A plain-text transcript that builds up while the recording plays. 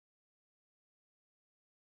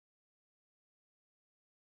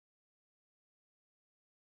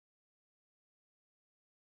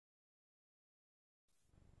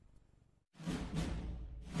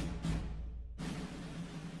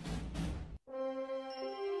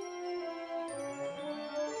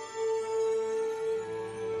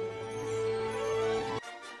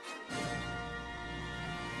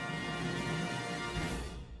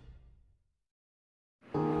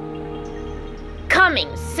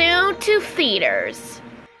Coming soon to theaters.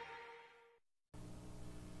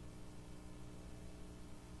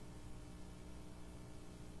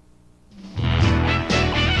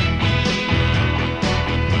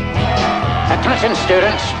 Attention,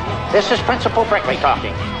 students. This is Principal Brickley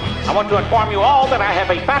talking. I want to inform you all that I have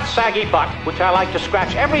a fat, saggy butt, which I like to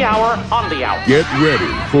scratch every hour on the hour. Get ready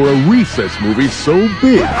for a recess movie so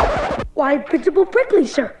big. Why, Principal Brickley,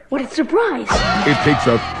 sir. What a surprise. It takes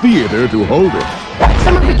a theater to hold it.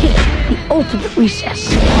 Summer vacation, the ultimate recess.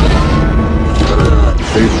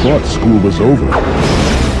 They thought school was over.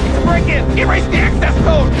 Break-in! Erase the access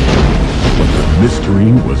code! But the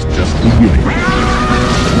mystery was just beginning.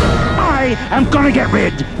 I am gonna get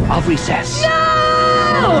rid of recess.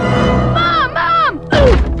 No! Mom!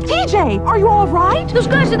 TJ, are you all right? Those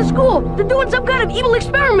guys in the school, they're doing some kind of evil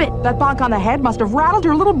experiment. That bonk on the head must have rattled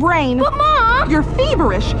your little brain. But, Mom! You're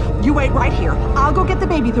feverish. You wait right here. I'll go get the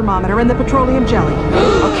baby thermometer and the petroleum jelly.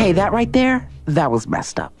 Okay, that right there, that was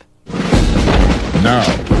messed up. Now,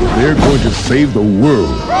 they're going to save the world,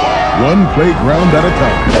 one playground at a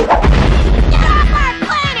time. Get off our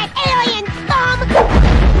planet, alien scum!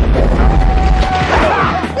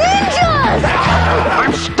 Ninjas!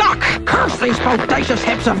 I'm stuck! Curse these bodacious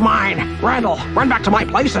hips of mine! Randall, run back to my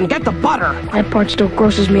place and get the butter! That part still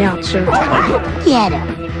grosses me out, sir. Get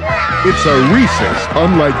him. It's a recess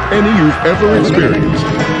unlike any you've ever experienced.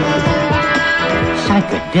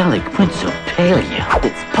 Psychedelic Principalia.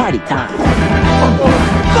 It's party time.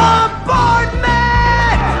 Bombardment!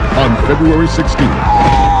 On February 16th,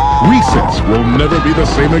 recess will never be the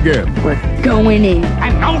same again. We're going in.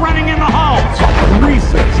 And no running in the halls!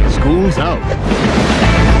 Recess, school's out.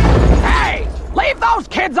 Hey! Leave those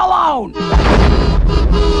kids alone!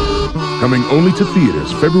 Coming only to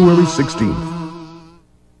theaters February 16th.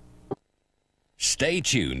 Stay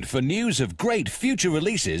tuned for news of great future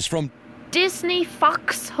releases from Disney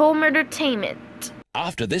Fox Home Entertainment.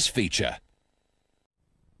 after this feature.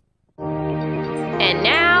 And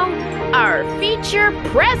now, our feature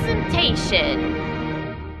presentation.